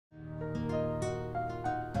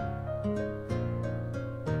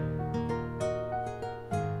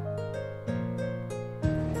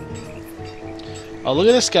Oh, look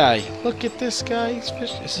at this guy. Look at this guy. He's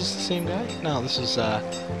fishing. Is this the same guy? No, this is,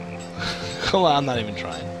 Hold on, I'm not even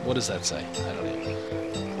trying. What does that say? I don't even...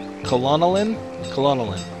 Colonelin?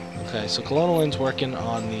 Colonelin. Okay, so Colonelin working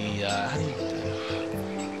on the, how do you...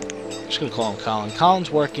 I'm just gonna call him Colin.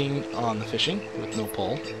 Colin's working on the fishing with no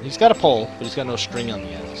pole. He's got a pole, but he's got no string on the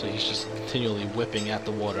end, so he's just continually whipping at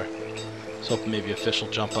the water. So hoping maybe a fish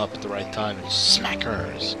will jump up at the right time and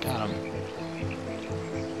smackers. Got him.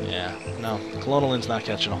 Yeah, no, Colonalin's not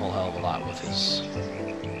catching a whole hell of a lot with his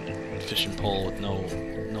fishing pole with no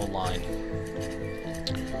line.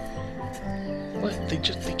 What? They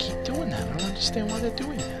keep doing that. I don't understand why they're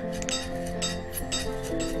doing that.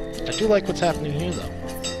 I do like what's happening here, though.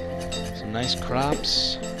 Some nice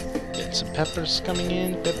crops. Getting some peppers coming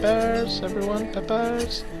in. Peppers, everyone,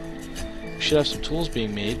 peppers. We should have some tools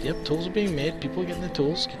being made. Yep, tools are being made. People are getting their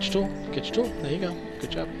tools. Get your tool. Get your tool. There you go.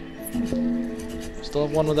 Good job. Still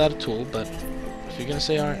have one without a tool, but if you're gonna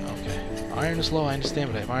say iron, okay. Iron is low, I understand,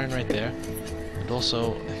 but I have iron right there. And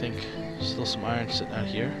also, I think, still some iron sitting out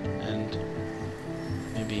here, and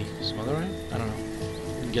maybe some other iron? I don't know.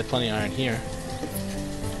 You can get plenty of iron here.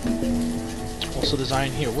 Also, there's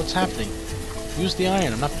iron here. What's happening? Use the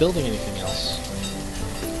iron. I'm not building anything else.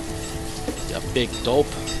 You big dope.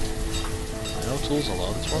 I know tools are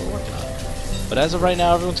low. That's what we're working on. But as of right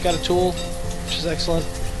now, everyone's got a tool, which is excellent.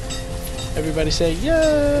 Everybody say, yay!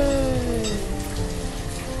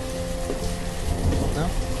 No?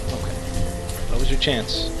 Okay. That was your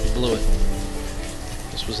chance. You blew it.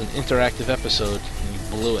 This was an interactive episode, and you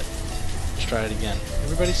blew it. Let's try it again.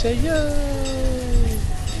 Everybody say, yay!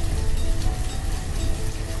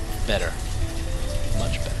 Better.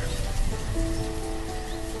 Much better.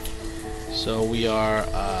 So we are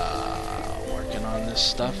working on this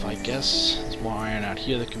stuff, I guess. There's more iron out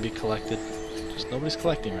here that can be collected. Just nobody's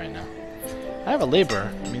collecting right now. I have a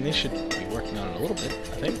laborer. I mean, they should be working on it a little bit,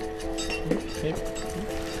 I think. Maybe.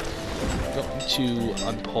 I'm going to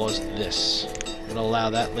unpause this. I'm going to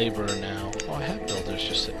allow that laborer now. Oh, I have builders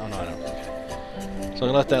just sitting. Oh, no, I don't. Okay. So I'm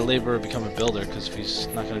going to let that laborer become a builder, because if he's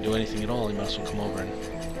not going to do anything at all, he might as well come over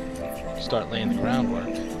and start laying the groundwork a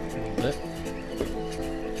little bit.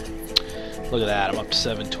 Look at that. I'm up to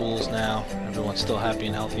 7 tools now. Everyone's still happy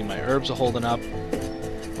and healthy. My herbs are holding up.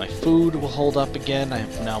 My food will hold up again. I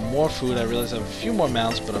have now more food. I realize I have a few more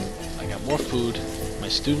mouths, but I got more food. My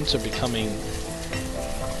students are becoming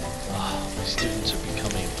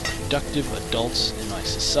productive adults in my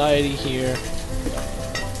society here.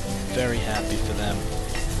 Very happy for them.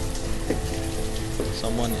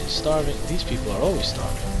 Someone is starving. These people are always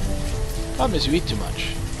starving. Problem is you eat too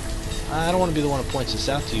much. I don't want to be the one who points this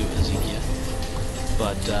out to you, Ezekiel.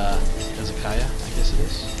 But, Hezekiah, I guess it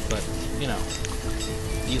is. But, you know.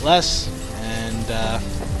 Eat less, and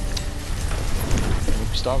you'll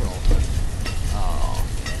be starving all the time. Oh,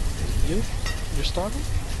 you're starving?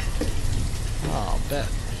 Oh, bet.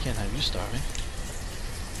 I can't have you starving.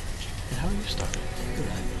 And how are you starving? Look at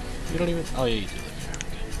that. You don't even... Oh, yeah, you do live here.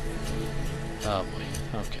 Okay. Oh, boy.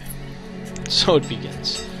 Okay. So it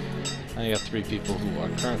begins. I got 3 people who are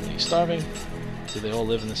currently starving. Do they all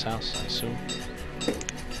live in this house, I assume?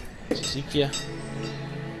 It's Ezekiel.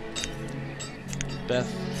 Beth,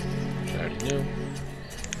 which I already knew.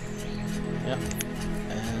 Yep.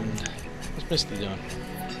 And what's Misty doing?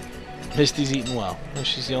 Misty's eating well. No,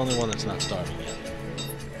 she's the only one that's not starving yet.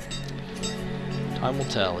 Time will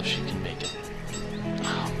tell if she can make it.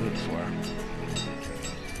 Oh, I'm rooting for her.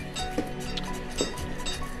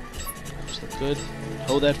 Looks look good.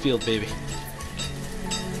 Hoe that field, baby.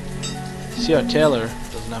 See, our tailor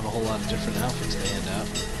doesn't have a whole lot of different outfits they hand out.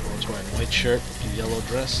 Everyone's wearing a white shirt, a yellow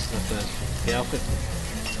dress. Is that the outfit?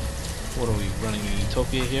 What are we running in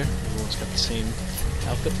Utopia here? Everyone's got the same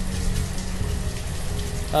outfit.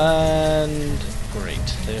 And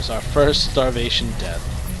great. There's our first starvation death.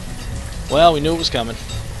 Well, we knew it was coming.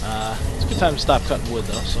 It's a good time to stop cutting wood,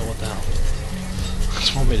 though, so what the hell.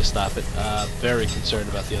 Just want me to stop it. Very concerned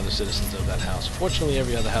about the other citizens of that house. Fortunately,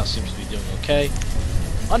 every other house seems to be doing okay.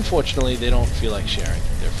 Unfortunately, they don't feel like sharing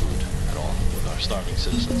their food at all with our starving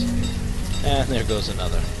citizens. And there goes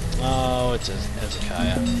another. Oh, it's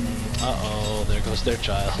Hezekiah. Uh-oh, there goes their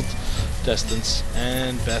child. Distance.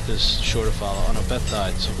 And Beth is sure to follow. Oh no, Beth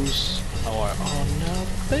died, so who's... Oh no,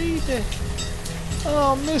 baby!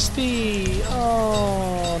 Oh, Misty!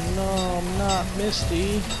 Oh no, not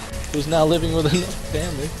Misty. Who's now living with another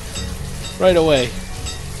family. Right away.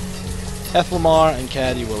 Ethlamar and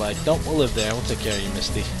Caddy were like, don't, we'll live there. We'll take care of you,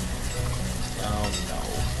 Misty. Oh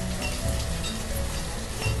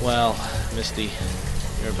no. Well, Misty,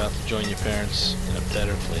 you're about to join your parents in a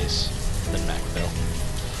better place than Macville.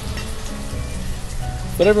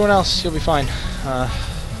 But everyone else, you'll be fine.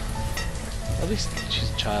 At least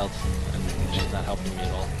she's a child, and she's not helping me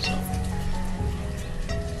at all, so...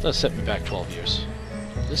 It does set me back 12 years.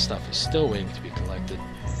 This stuff is still waiting to be collected.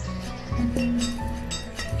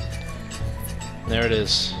 There it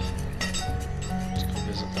is. Let's go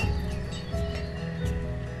visit them.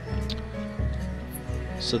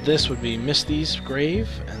 So this would be Misty's grave,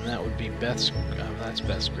 and that would be Beth's... that's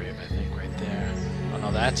Beth's grave, I think, right there. Oh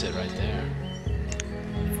no, that's it right there.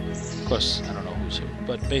 Of course, I don't know who's who,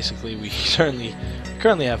 but basically we currently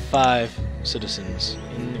have 5 citizens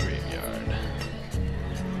in the graveyard.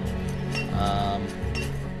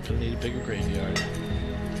 Gonna need a bigger graveyard.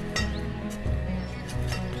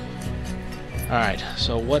 Alright,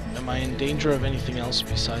 so what, am I in danger of anything else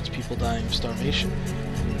besides people dying of starvation?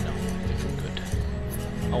 No, I think I'm good.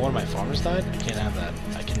 Oh, one of my farmers died? I can't have that.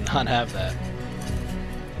 I cannot have that.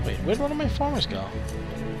 Wait, where'd one of my farmers go?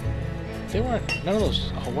 They weren't, none of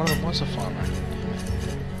those, oh, one of them was a farmer. Damn it.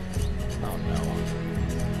 Oh no.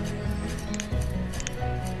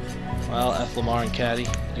 Well, Ethlamar and Caddy,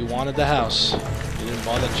 you wanted the house. You didn't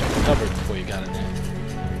bother to check the cupboard before you got in there.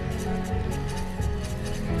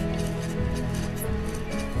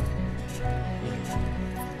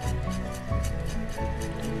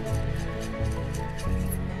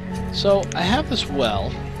 So, I have this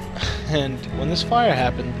well, and when this fire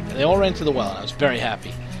happened, they all ran to the well, and I was very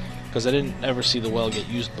happy, because I didn't ever see the well get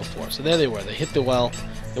used before. So there they were, they hit the well,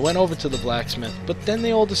 they went over to the blacksmith, but then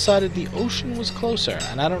they all decided the ocean was closer,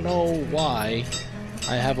 and I don't know why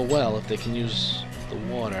I have a well if they can use the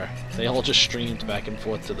water. They all just streamed back and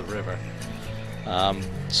forth to the river.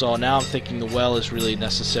 So now I'm thinking the well is really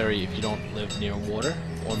necessary if you don't live near water,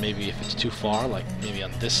 or maybe if it's too far, like maybe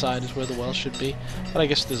on this side is where the well should be. But I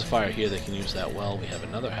guess if there's a fire here, they can use that well. We have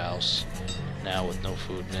another house now with no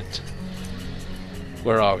food in it.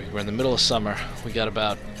 Where are we? We're in the middle of summer. We got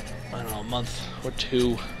about, I don't know, a month or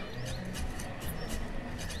 2.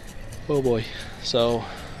 Oh boy. So,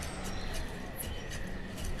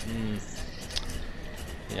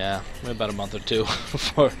 yeah, we're about a month or 2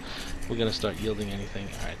 before we're gonna start yielding anything.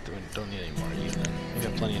 Alright, don't need any more even. We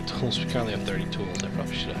got plenty of tools. We currently have 30 tools. I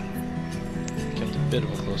probably should have kept a bit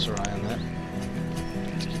of a closer eye on that.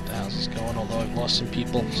 Let's keep the houses going, although I've lost some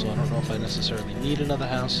people, so I don't know if I necessarily need another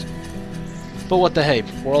house. But what the hey,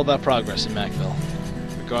 we're all about progress in Macville,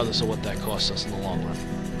 regardless of what that costs us in the long run.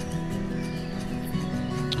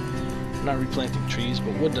 I'm not replanting trees,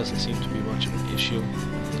 but wood doesn't seem to be much of an issue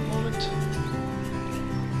at the moment.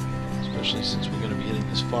 Especially since we're going to be hitting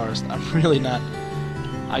this forest. I'm really not...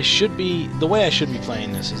 the way I should be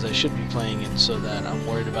playing this is I should be playing it so that I'm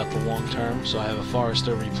worried about the long term. So I have a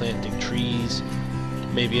forester replanting trees.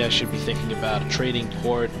 Maybe I should be thinking about a trading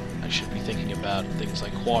port. I should be thinking about things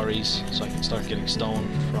like quarries, so I can start getting stone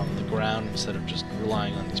from the ground instead of just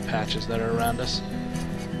relying on these patches that are around us.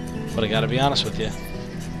 But I gotta be honest with you,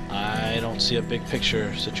 I don't see a big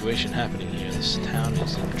picture situation happening here. This town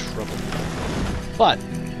is in trouble. But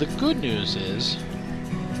the good news is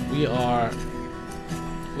we're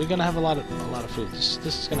gonna have a lot of food. This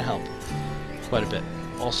is gonna help quite a bit.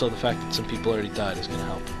 Also, the fact that some people already died is gonna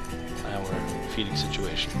help our feeding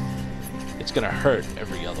situation. It's gonna hurt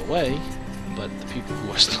every other way, but the people who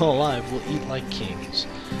are still alive will eat like kings.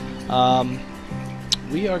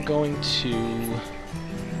 We are going to...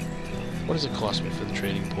 What does it cost me for the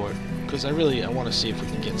trading port? Because I want to see if we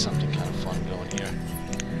can get something kind of fun going here.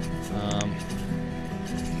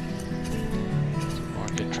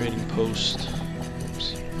 Market trading post.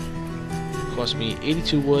 Oops. It cost me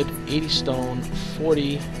 82 wood, 80 stone,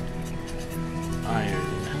 40 iron.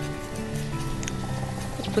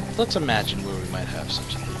 Let's imagine where we might have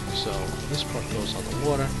such a thing. So this part goes on the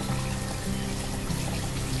water.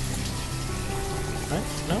 Right?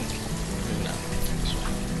 No? Maybe not. This way.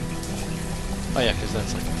 Oh yeah, because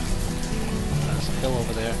that's like there's a hill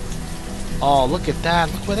over there. Oh, look at that.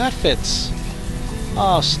 Look where that fits.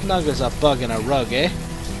 Oh, snug as a bug in a rug, eh?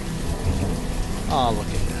 Oh, look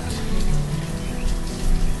at that.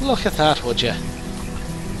 Look at that, would you?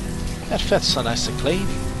 That fits so nice and clean.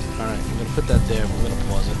 Alright, I'm going to put that there. We're going to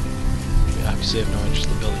pause it. We obviously have no interest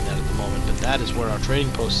in building that at the moment, but that is where our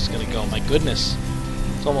trading post is going to go. My goodness.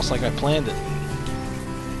 It's almost like I planned it.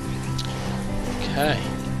 Okay.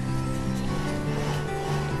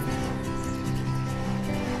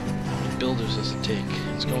 How many builders does it take?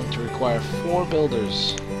 It's going to require 4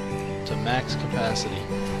 builders to max capacity.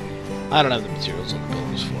 I don't have the materials or the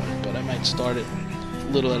builders for it, but I might start it a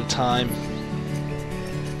little at a time.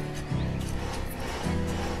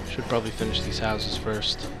 Should probably finish these houses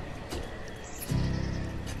first.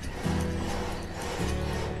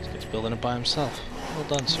 This guy's building it by himself. Well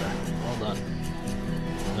done, sir. Well done.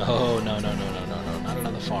 Oh, no, no, no, no, no, no, not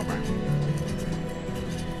another farmer.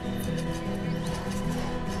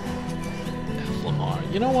 Lamar,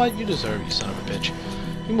 you know what? You deserve, you son of a bitch.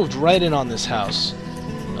 You moved right in on this house.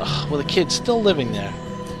 Ugh, with a kid still living there.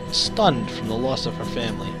 Stunned from the loss of her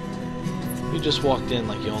family. You just walked in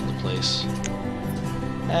like you owned the place.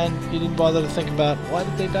 And you didn't bother to think about why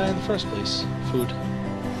did they die in the first place? Food.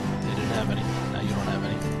 They didn't have any. Now you don't have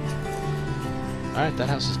any. Alright, that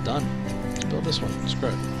house is done. Let's build this one. Screw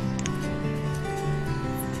it.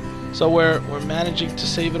 So we're managing to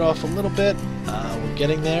save it off a little bit. We're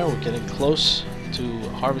getting there. We're getting close to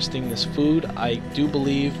harvesting this food. I do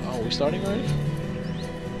believe... Oh, are we starting already?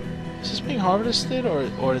 Is this being harvested,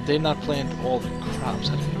 or did they not plant all the crops?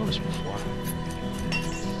 I didn't notice before.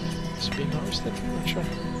 Is it being harvested? I'm not sure.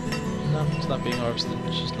 No, it's not being harvested.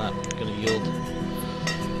 It's just not going to yield.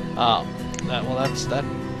 Well, that's that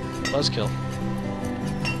buzzkill.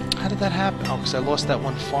 How did that happen? Oh, because I lost that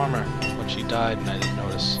one farmer when she died, and I didn't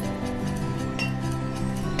notice.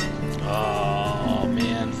 Oh,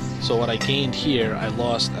 man. So what I gained here, I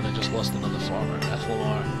lost, and I just lost another farmer.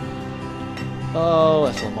 Ethlamar. Oh,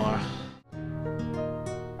 Ethlamar.